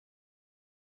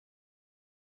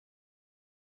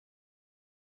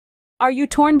Are you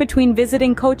torn between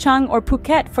visiting Koh Chang or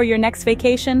Phuket for your next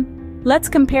vacation? Let's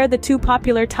compare the two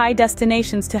popular Thai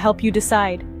destinations to help you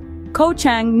decide. Koh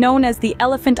Chang, known as the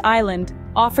Elephant Island,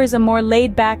 offers a more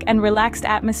laid-back and relaxed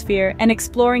atmosphere and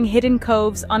exploring hidden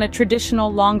coves on a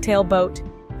traditional longtail boat.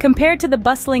 Compared to the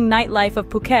bustling nightlife of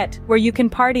Phuket, where you can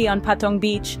party on Patong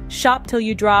Beach, shop till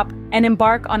you drop, and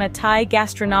embark on a Thai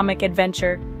gastronomic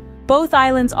adventure. Both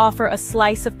islands offer a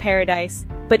slice of paradise,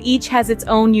 but each has its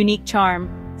own unique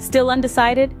charm. Still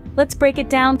undecided? Let's break it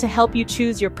down to help you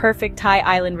choose your perfect Thai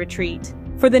island retreat.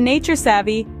 For the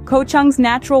nature-savvy, Koh Chang's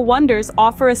natural wonders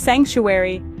offer a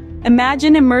sanctuary.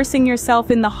 Imagine immersing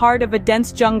yourself in the heart of a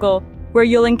dense jungle, where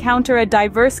you'll encounter a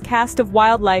diverse cast of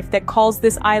wildlife that calls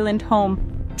this island home.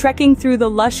 Trekking through the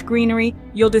lush greenery,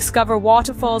 you'll discover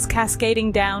waterfalls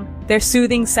cascading down, their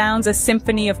soothing sounds a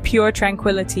symphony of pure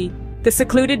tranquility. The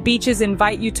secluded beaches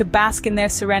invite you to bask in their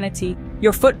serenity,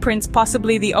 your footprints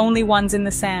possibly the only ones in the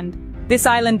sand. This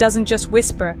island doesn't just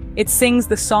whisper, it sings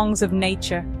the songs of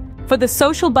nature. For the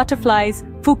social butterflies,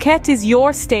 Phuket is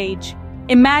your stage.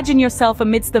 Imagine yourself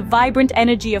amidst the vibrant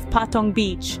energy of Patong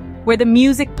Beach, where the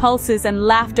music pulses and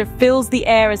laughter fills the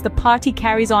air as the party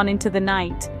carries on into the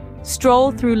night.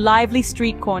 Stroll through lively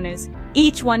street corners,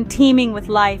 each one teeming with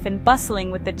life and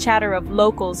bustling with the chatter of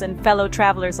locals and fellow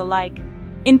travelers alike.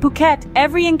 In Phuket,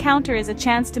 every encounter is a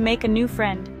chance to make a new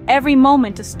friend, every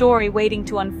moment a story waiting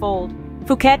to unfold.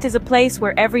 Phuket is a place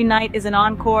where every night is an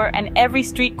encore and every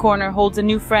street corner holds a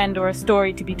new friend or a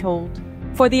story to be told.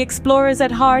 For the explorers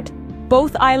at heart,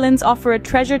 both islands offer a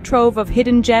treasure trove of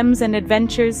hidden gems and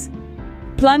adventures.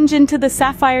 Plunge into the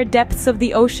sapphire depths of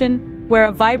the ocean, where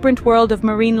a vibrant world of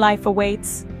marine life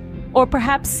awaits. Or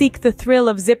perhaps seek the thrill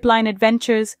of zipline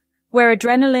adventures, where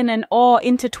adrenaline and awe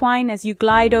intertwine as you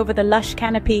glide over the lush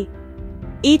canopy.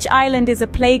 Each island is a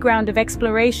playground of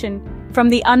exploration, from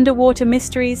the underwater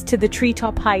mysteries to the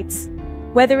treetop heights.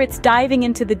 Whether it's diving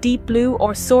into the deep blue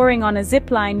or soaring on a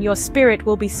zipline, your spirit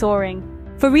will be soaring.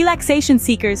 For relaxation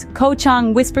seekers, Koh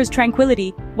Chang whispers tranquility,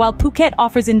 while Phuket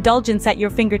offers indulgence at your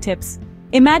fingertips.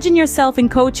 Imagine yourself in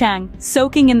Koh Chang,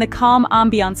 soaking in the calm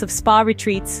ambiance of spa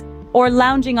retreats, or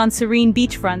lounging on serene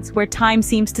beachfronts where time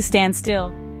seems to stand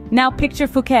still. Now picture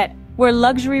Phuket, where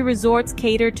luxury resorts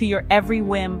cater to your every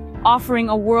whim, offering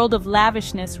a world of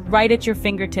lavishness right at your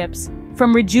fingertips.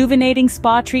 From rejuvenating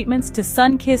spa treatments to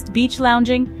sun-kissed beach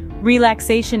lounging,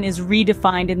 relaxation is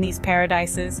redefined in these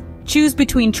paradises. Choose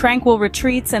between tranquil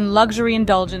retreats and luxury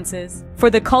indulgences. For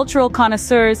the cultural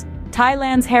connoisseurs,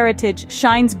 Thailand's heritage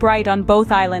shines bright on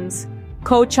both islands.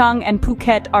 Koh Chang and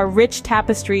Phuket are rich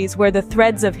tapestries where the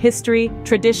threads of history,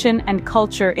 tradition, and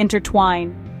culture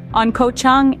intertwine. On Koh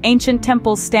Chang, ancient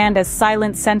temples stand as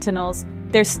silent sentinels,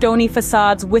 their stony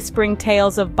facades whispering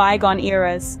tales of bygone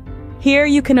eras. Here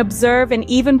you can observe and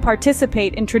even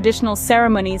participate in traditional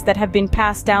ceremonies that have been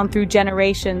passed down through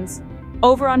generations.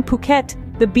 Over on Phuket,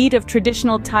 the beat of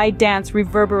traditional Thai dance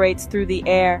reverberates through the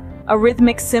air, a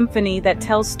rhythmic symphony that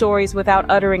tells stories without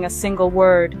uttering a single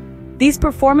word. These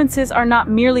performances are not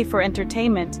merely for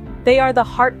entertainment, they are the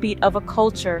heartbeat of a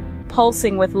culture,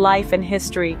 pulsing with life and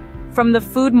history. From the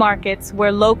food markets,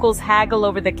 where locals haggle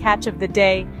over the catch of the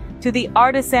day, to the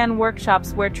artisan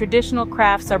workshops where traditional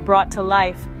crafts are brought to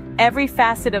life, every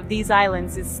facet of these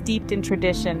islands is steeped in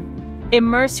tradition.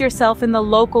 Immerse yourself in the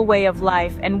local way of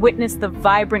life and witness the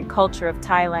vibrant culture of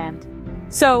Thailand.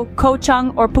 So, Koh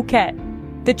Chang or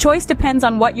Phuket? The choice depends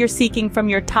on what you're seeking from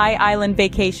your Thai island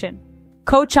vacation.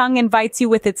 Koh Chang invites you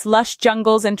with its lush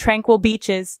jungles and tranquil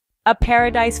beaches, a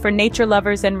paradise for nature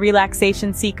lovers and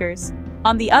relaxation seekers.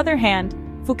 On the other hand,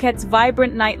 Phuket's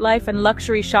vibrant nightlife and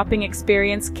luxury shopping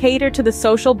experience cater to the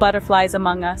social butterflies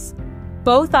among us.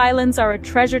 Both islands are a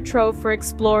treasure trove for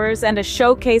explorers and a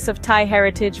showcase of Thai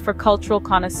heritage for cultural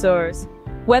connoisseurs.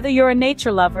 Whether you're a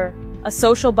nature lover, a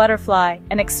social butterfly,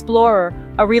 an explorer,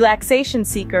 a relaxation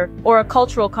seeker, or a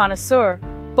cultural connoisseur,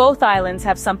 both islands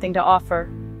have something to offer.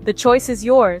 The choice is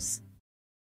yours.